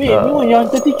 Wait, no, you're on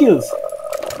 30 kills.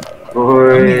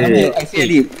 Oi.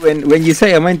 Actually, when you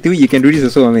set your mind to it, you can do this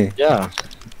also, Ame. Yeah.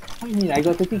 What do you mean? I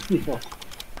got 30 kills. Oh.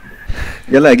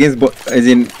 Yeah lah, against bot, as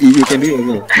in you can do it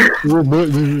also.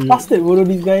 Bastard, bodoh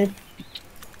this guy.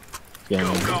 Yeah.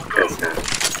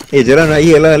 Hey, Jalan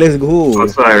Raya lah, let's go.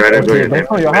 Also, I rather go Okay, with then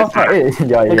for your house,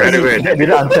 yeah, that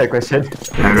didn't answer the question.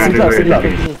 I rather go with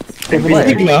Siglap.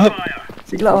 Sigla.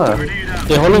 Siglap lah.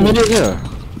 Hey, Hollow Village here.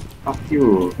 Fuck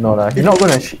you. No lah, he's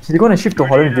gonna shift to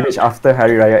Holland Village after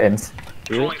Hari Raya ends.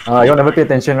 Really? You never pay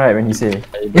attention right when he say.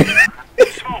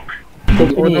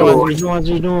 Oh no,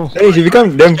 Azir no. Hey, she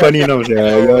become damn funny now,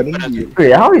 yeah.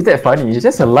 Wait, how is that funny? It's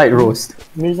just a light roast.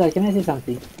 Mirza, can I say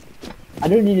something? I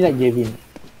don't really like Gavin.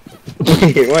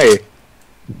 Why?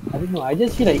 I don't know, I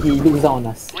just feel like he looks down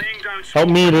on us. Help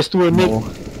me, there's two in me. No.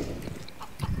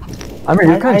 I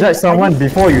mean, you can't judge someone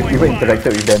before you even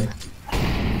interacted with them.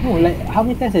 No, like how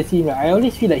many times I see him, right? I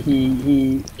always feel like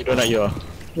he You don't like you.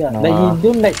 like he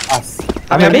don't like us.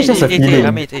 I mean, that's just a feeling.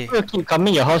 You keep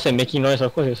coming your house and making noise,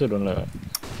 of course you also don't like.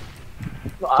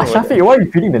 Shafiq, why are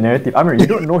you feeding the narrative? I mean, you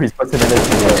don't know his personality.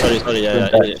 Right? Sorry, yeah.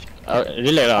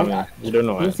 Relax lah, man. You don't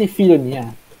know. Don't say feel on me,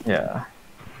 yeah. Yeah.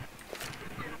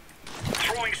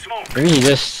 Maybe he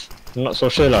just not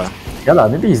social lah. Yeah lah,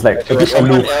 maybe he's like a If bit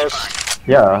someone aloof. else,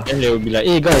 Yeah. then they will be like,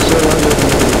 hey guys,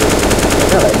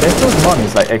 Yeah, like Besso's mom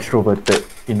is like extroverted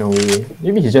in a way.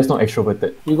 Maybe he's just not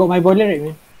extroverted. You got my boiler right,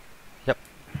 man?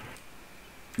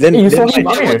 Then, Hey, you then saw him,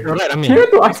 you're right, I He mean.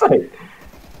 went to eyesight.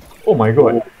 Oh my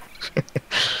god.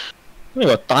 You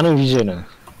got tunnel vision ah.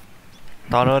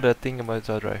 Tunnel the thing about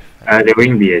the drive. The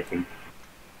wing B, I think.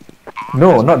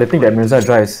 No, not the thing that Mirza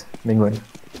drives, Mingwen.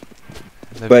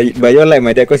 but you're like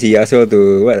my dad because he asked you all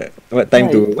to what time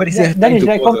to what is it? That Time is to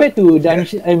right, pause, compared to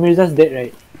Danish Mirza's dad,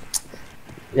 right?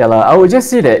 Yeah lah, I would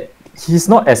just say that he's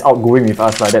not as outgoing with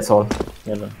us lah, that's all.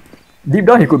 Yeah lah. Deep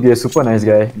down he could be a super nice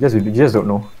guy, you just don't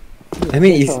know. I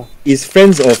mean, he's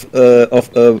friends of a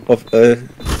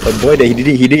boy that he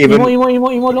didn't even Emo,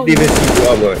 long. didn't even see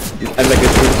grow up. I'm like a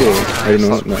stranger. I don't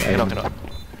know. No, Cannot.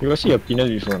 You got see your penis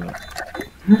before no?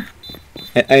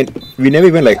 we never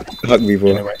even like hug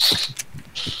before.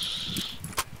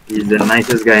 He's the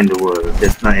nicest guy in the world.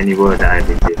 There's not any world that I've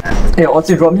been in. Hey,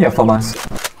 Otzi, drop me a FAMAS.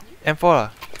 M4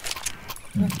 lah.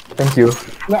 Thank you.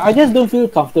 Like, I just don't feel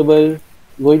comfortable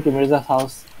going to Mirza's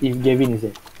house if Gavin is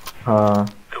there.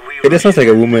 Hey, that sounds like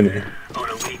a woman.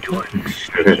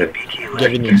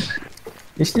 Gavin is.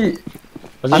 Actually,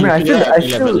 I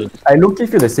mean, I low-key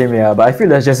feel the same, yeah, but I feel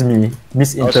that's just me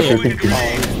misinterpreting things.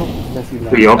 That's it,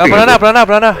 So you're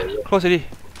Banana. Close already.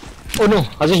 Oh no,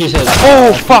 Azir he said.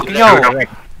 Oh fuck, yo.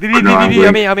 BB,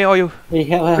 I mean, all you. Hey,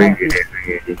 help. Bring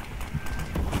it.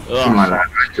 Malah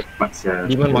cepat sia.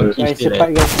 Demon monkey Guys, still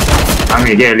cepat there. guys.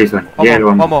 Ami, get at least one. Get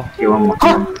One one more. Get one more.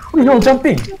 Oh, you're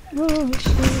jumping!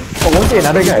 Oh, won't say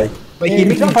another guy. But Hey,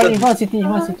 he can't find city.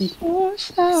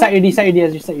 Side already,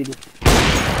 Azri, side already.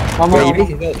 One more.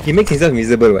 He makes himself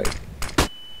miserable, right?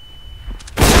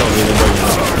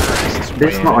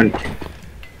 That's not on.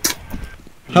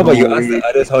 How about you ask the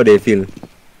others how they feel?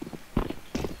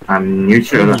 I'm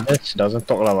neutral lah. He doesn't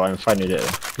talk lah, but I'm fine with that.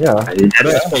 Yeah, I I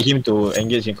don't just expect him to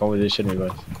engage in conversation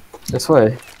with us. that's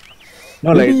why.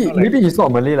 Not like, Maybe he's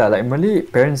not Malay lah. Like Malay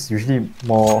parents usually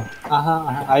more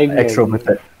I agree.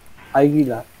 extroverted. I agree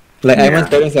lah. like Aiman's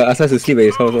parents ask us to sleep at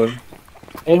his house. All.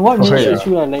 And what makes yeah. it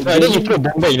true lah, like I think he put a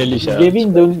bomb back in the list.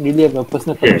 Gavin don't really have a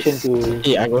personal connection to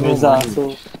Hey, I got no Mirza, money.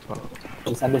 so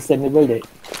it's understandable that.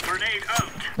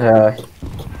 Yeah.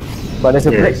 But there's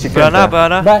a black chicken.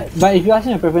 Banana. But if you ask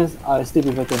me my preference, I still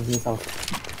prefer Tampines house.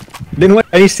 Then why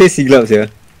you say Siglap, yeah?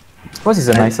 Because it's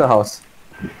a nicer house.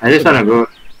 I just wanna go.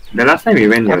 The last time we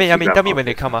went, I mean, tell me when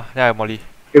they come then I molly.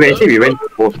 Actually, we went to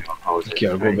both your houses. Okay,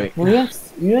 I'll go back. We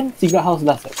went Sigurd house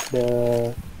last,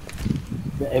 the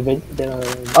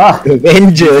Avengers.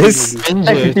 Avengers.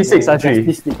 56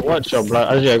 actually. What's your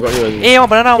blood? Azir, I got you. Azir. Eh, one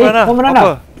banana. one banana.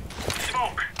 Apa?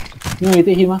 No, you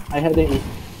take him I help them eat.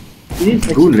 This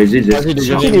is good, legit. Azir, Just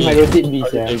the Actually they might rotate B,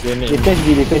 yeah. Azir, grenade. They press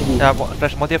B.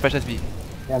 Yeah, multi precious B.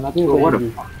 Yeah, nothing Oh, what press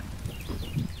the B. fuck?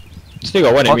 Still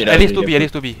got one At emit. least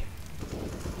 2B.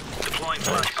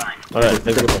 Alright,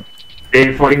 let's go.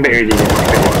 They're falling back already.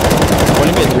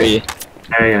 Falling back to A.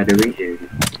 Yeah, they're going here.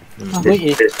 going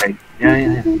A. That's right.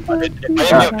 Yeah.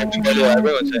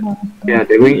 Yeah,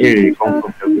 They're going here already.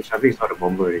 Confirm. Shafiq saw the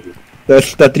bomber already.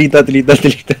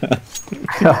 Talita.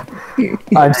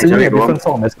 I'm singing a different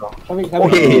song as well.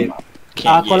 Okay.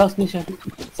 Call out me, Shafiq.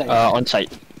 Side. on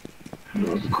site.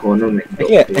 Corner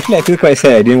Actually, I feel quite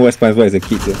sad. I didn't watch SpongeBob as a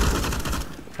kid. So.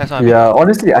 That's what I mean. Yeah,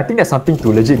 honestly, I think there's something to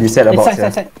legit be said about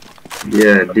Side. Yeah,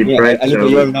 Yeah, deprived. I look at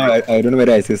you all now. I don't know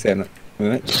whether I still sad or not.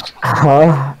 What?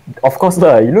 Of course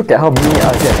lah, you look at how me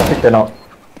and Shafiq turn out.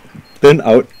 Turn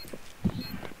out.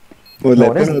 Oh,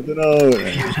 like that's- turn out.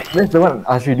 That's the one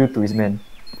Ashri do to his man.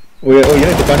 Oh, yeah, you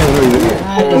know the partner.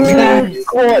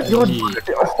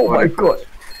 Oh my god.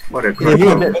 What a Hey, crap.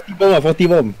 40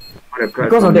 bomb. What a crap.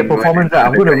 Because of that performance, right,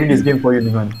 I'm gonna win this game for you,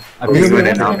 Niman. I Okay, think so good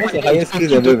that's enough. the highest skill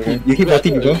level, man. You hit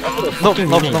 40 before? No, 40. Okay,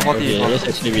 let's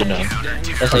actually win now. Let's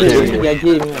Hey, actually win. their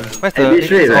game. Where's At this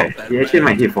rate, the... like, he actually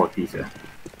might hit 40, sir.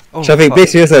 Oh, Shafiq, fuck. play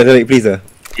serious, Shafiq, please.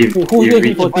 Who here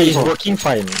hit 40? It's working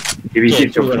fine. If he Okay,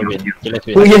 hit we're gonna 40, win. Okay, let's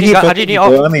Who win. here Haji, hit Haji 40 need off.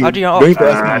 before? I mean, Haji off. don't hit to no,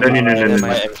 ask me. no.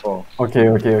 My M4. Okay.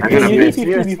 I'm gonna You play. hit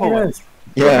 50 before.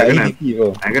 Yeah, I'm I gonna- hit 50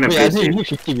 before. I'm gonna Wait, play I think safe. you hit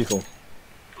 50 before.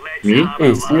 Me?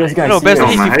 Hey, serious guys. No, best No,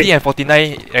 hit my 50 and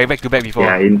 49 back to back before.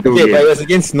 Yeah, in 2 Okay, but it games. was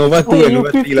against Nova 2 Wait, and you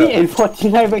Nova 3 50 lah. and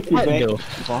 49 back to What back. the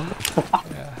fuck?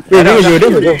 Yeah, no, you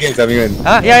didn't go against Amigan.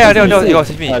 Huh? Yeah, it was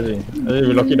with me. Azri,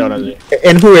 we lock it down, Azri.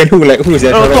 And who, like, who's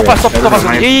that? No, top us.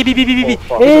 My- Hey, B. Hey,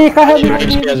 can't help Azri,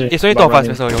 me. Azri. It's only two of us,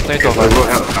 so it's only two of Go us.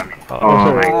 help.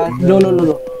 Oh my god. No.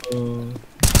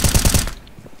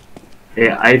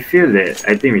 Yeah, I feel that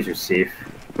I think we should save.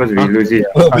 Because we lose it.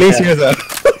 Oh, play serious ah.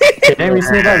 Then we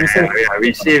save that, we save. Yeah,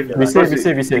 we save. We save, we because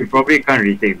save, we save. We probably can't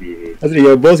retake B. Actually,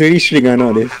 your balls really shrink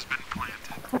nowadays.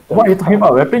 What are you talking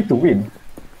about? We're playing to win.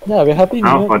 Yeah, we're happy.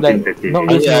 Now Like, 14, 13. not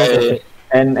losing. Yeah.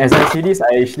 And as I see this,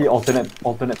 I actually alternate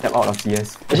tap out of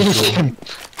CS.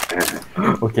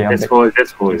 Okay, I'm Let's back. hold.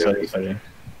 Let's hold. Sorry.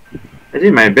 I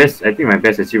think my best achievement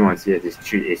on CS is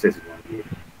 3 aces in 1 game.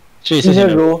 Three In a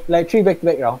seasons. row, like 3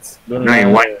 back-to-back rounds. Don't No, in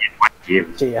lie. one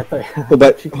game. Jay, I thought. Oh,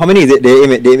 but how many is it? They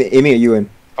aiming at you and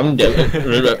I'm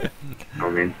dead. Oh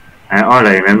man. And all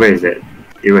I remember is that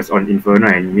it was on Inferno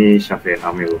and me, Shafi and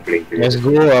Amir were playing Let's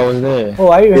together. go, I was there.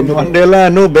 Oh, I no remember. wonder lah,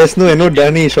 no Besno and no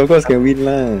Danish, of course can win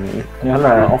lah. Yeah,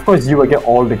 lah. Of course, you will get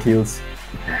all the kills.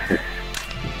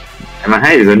 And my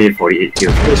height is only 48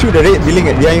 kills. Hey, shoot the red building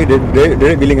behind you, the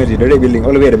red building actually, the red building,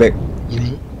 all the way at the back.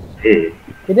 Hey.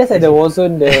 Okay, that's at the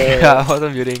Warzone, the... Yeah,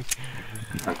 awesome building.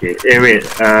 Okay. Hey, wait.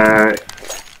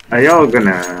 Are y'all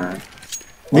gonna?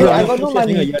 Ming, I got no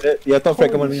money. You're top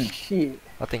frag, come on, Ming. Shit.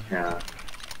 Nothing. Yeah.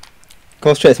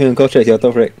 Call strats, Ming, call strats, you're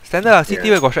top frag. Standard CT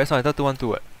where got strats on, I thought 212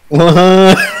 what.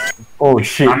 Oh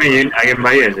shit. I can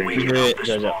buy it as a Wait,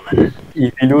 Jaja.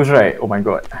 If we lose, right? Oh my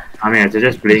god. I'm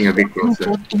just playing a bit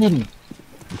closer.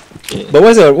 But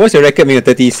what's your record, Ming?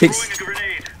 36?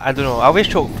 I don't know, I always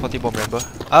choke 40 bomb, remember?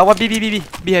 One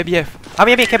BF.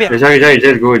 Cap it. Sorry,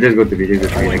 just go to B, just go to B.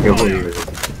 I can hold you.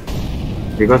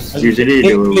 Because usually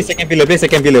they will. Play second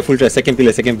pillar, full trust, second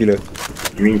pillar.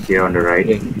 You mean here on the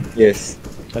right? Yes.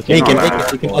 Okay, Then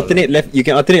no, you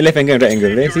can alternate left angle and right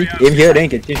angle. Then see, aim here, then you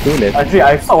can change to left. Actually,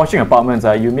 I stopped watching apartments.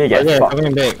 You may get Yeah, fucked.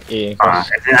 coming back. Eh, As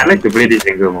in, I like to play this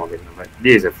angle more, but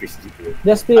this is a frisky play.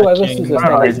 Just play whatever Okay. suits No, your no,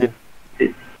 style. as in,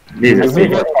 This you is may a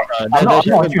get fucked. I'm not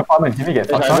watching apartments. You may get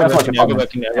fucked. Let's watch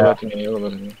apartments.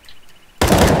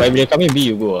 But if they coming B,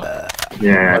 you go.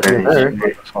 yeah. Then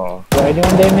Oh. Got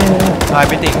anyone there, man? I'm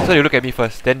waiting, so you look at me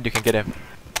first, then you can get them.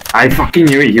 I fucking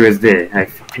knew it. He was there. I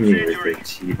fucking knew he was there.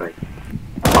 Chibai.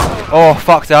 Oh,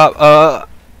 fuck's up.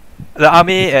 The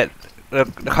army at the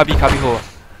Kabi hole.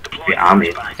 The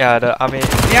army. Yeah, the army.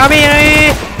 The army!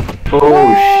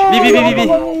 Oh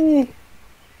B.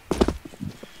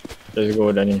 Let's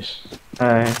go, Danish.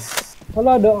 Nice.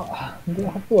 Alah, the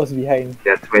Hapu was behind.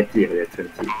 They're 20. They're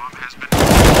 20.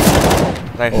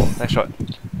 Nice shot.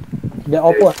 The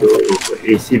Oppo. So,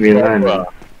 AC Milan.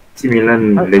 AC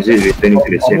Milan legit returning to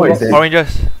the What is Champions. that?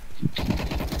 Oranges.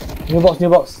 New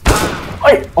box.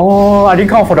 Wait. Oh, I didn't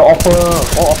count for the offer.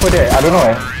 Oh, offer there. I don't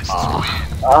know.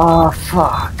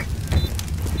 Fuck.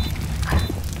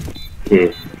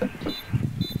 Okay.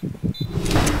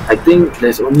 I think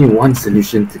there's only one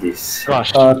solution to this.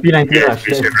 Rush. P90 Yeah, rush.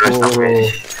 we should Let's rush go. somewhere.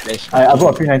 I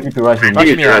bought a P90 to rush. I in.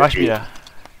 think we should Rush me.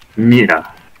 Mid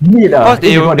ah. Need Because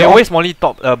they oh my God, always molly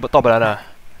top banana.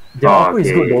 their offer is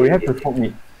okay. good though. We have to smoke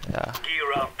mid. Yeah.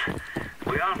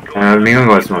 Mingon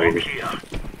got small already.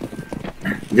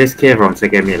 Just care from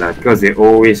second mid lah, because they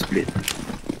always split.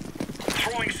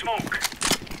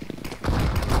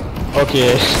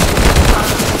 Okay.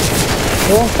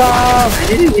 I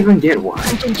didn't even get one.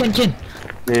 Chen.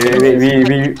 We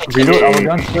reload our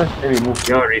guns first, then we move.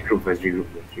 Y'all regroup first.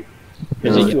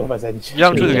 Two of us, Andy.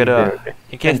 Jump through together Okay.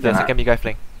 in case the second mid guy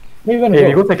flank. Where you gonna Hey,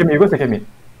 we go? go second mid.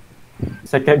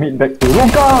 Second mid back to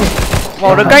Longkang!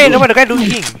 Wow, the guy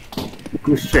looking.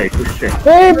 Good strike.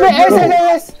 Hey,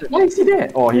 S. Why is he there?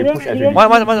 Oh, he pushed Adrian. One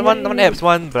apps,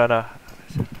 one banana.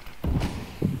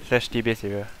 Slash T base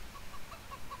area.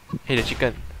 Hey, the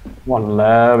chicken.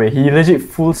 Walao, wait, he legit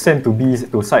full send to B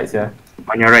to sides, yeah.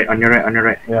 On your right.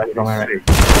 Yeah, from my right.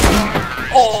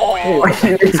 Oh,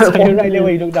 it's on your right there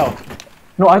where you look down.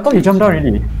 No, I thought he jumped down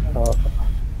already.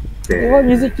 Hey, what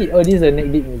music kit? Oh, this is a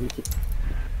neck deep music kit.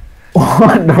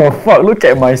 What the fuck? Look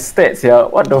at my stats, yeah.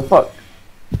 What the fuck?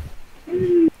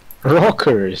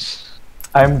 Rockers.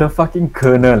 I'm the fucking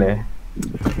colonel, eh.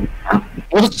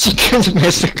 What Chicken's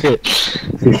massacre?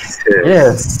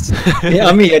 Yes. Yeah,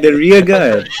 I mean, at the rear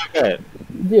guard.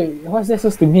 Dude, what's that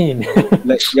supposed to mean?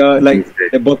 Like, you're like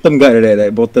the bottom guard,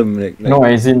 like bottom, like. No,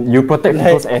 as in, you protect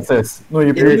people's asses. No,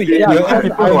 you protect Yeah, people yeah,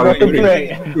 people I who are got to getting-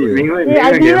 play. Wait,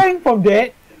 I be rank from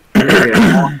that.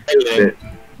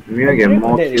 We're gonna get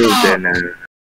more kills than